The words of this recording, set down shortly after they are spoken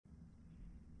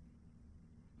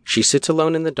She sits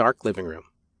alone in the dark living room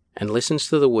and listens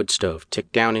to the wood stove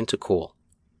tick down into cool.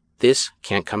 This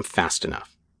can't come fast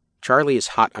enough. Charlie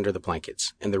is hot under the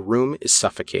blankets, and the room is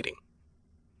suffocating.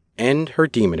 And her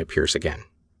demon appears again.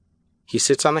 He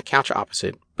sits on the couch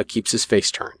opposite, but keeps his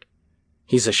face turned.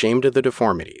 He's ashamed of the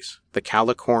deformities, the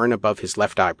cowlick horn above his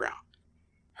left eyebrow.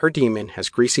 Her demon has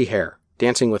greasy hair,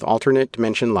 dancing with alternate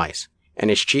dimension lice, and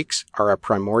his cheeks are a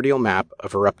primordial map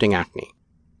of erupting acne.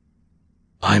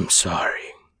 "I'm sorry,"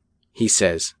 he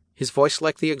says, his voice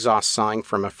like the exhaust sighing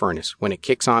from a furnace when it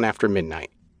kicks on after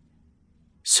midnight.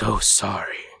 "So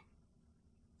sorry."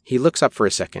 He looks up for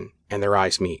a second, and their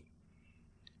eyes meet.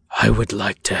 "I would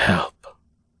like to help."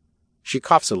 She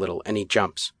coughs a little, and he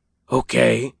jumps.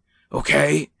 Okay.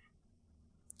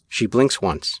 She blinks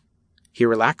once. He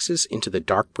relaxes into the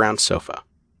dark brown sofa.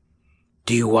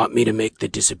 "Do you want me to make the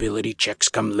disability checks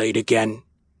come late again?"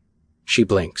 She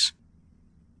blinks.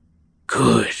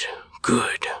 Good.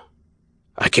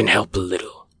 I can help a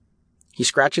little." He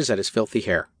scratches at his filthy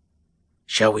hair.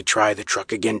 "Shall we try the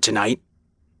truck again tonight?"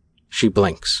 She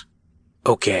blinks.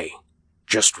 "Okay,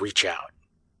 just reach out.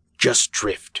 Just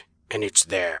drift, and it's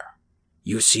there.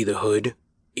 You see the hood?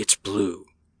 It's blue.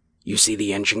 You see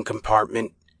the engine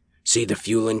compartment? See the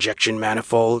fuel injection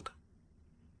manifold?"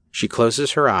 She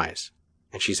closes her eyes,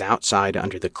 and she's outside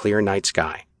under the clear night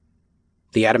sky.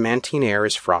 The adamantine air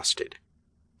is frosted.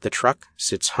 The truck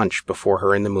sits hunched before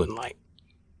her in the moonlight.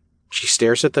 She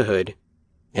stares at the hood,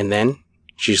 and then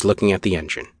she's looking at the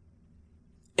engine.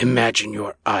 "Imagine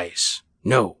your ice.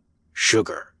 No,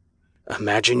 sugar.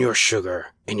 Imagine your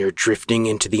sugar, and you're drifting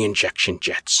into the injection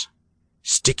jets.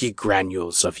 Sticky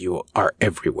granules of you are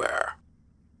everywhere."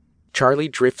 Charlie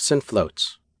drifts and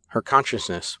floats, her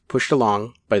consciousness pushed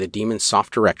along by the demon's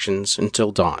soft directions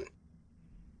until dawn.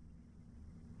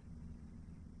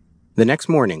 The next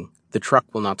morning, the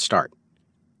truck will not start.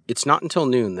 It's not until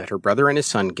noon that her brother and his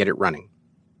son get it running.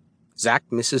 Zach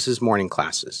misses his morning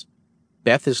classes.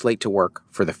 Beth is late to work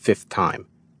for the 5th time.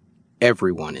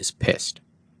 Everyone is pissed.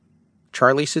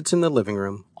 Charlie sits in the living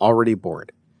room, already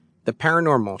bored. The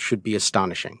paranormal should be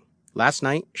astonishing. Last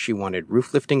night, she wanted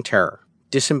roof-lifting terror,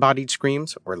 disembodied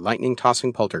screams, or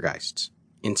lightning-tossing poltergeists.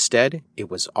 Instead, it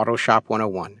was Autoshop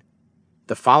 101.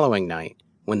 The following night,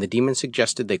 when the demon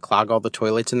suggested they clog all the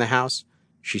toilets in the house,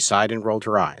 she sighed and rolled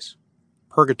her eyes.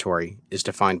 Purgatory is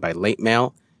defined by late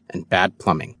mail and bad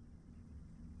plumbing.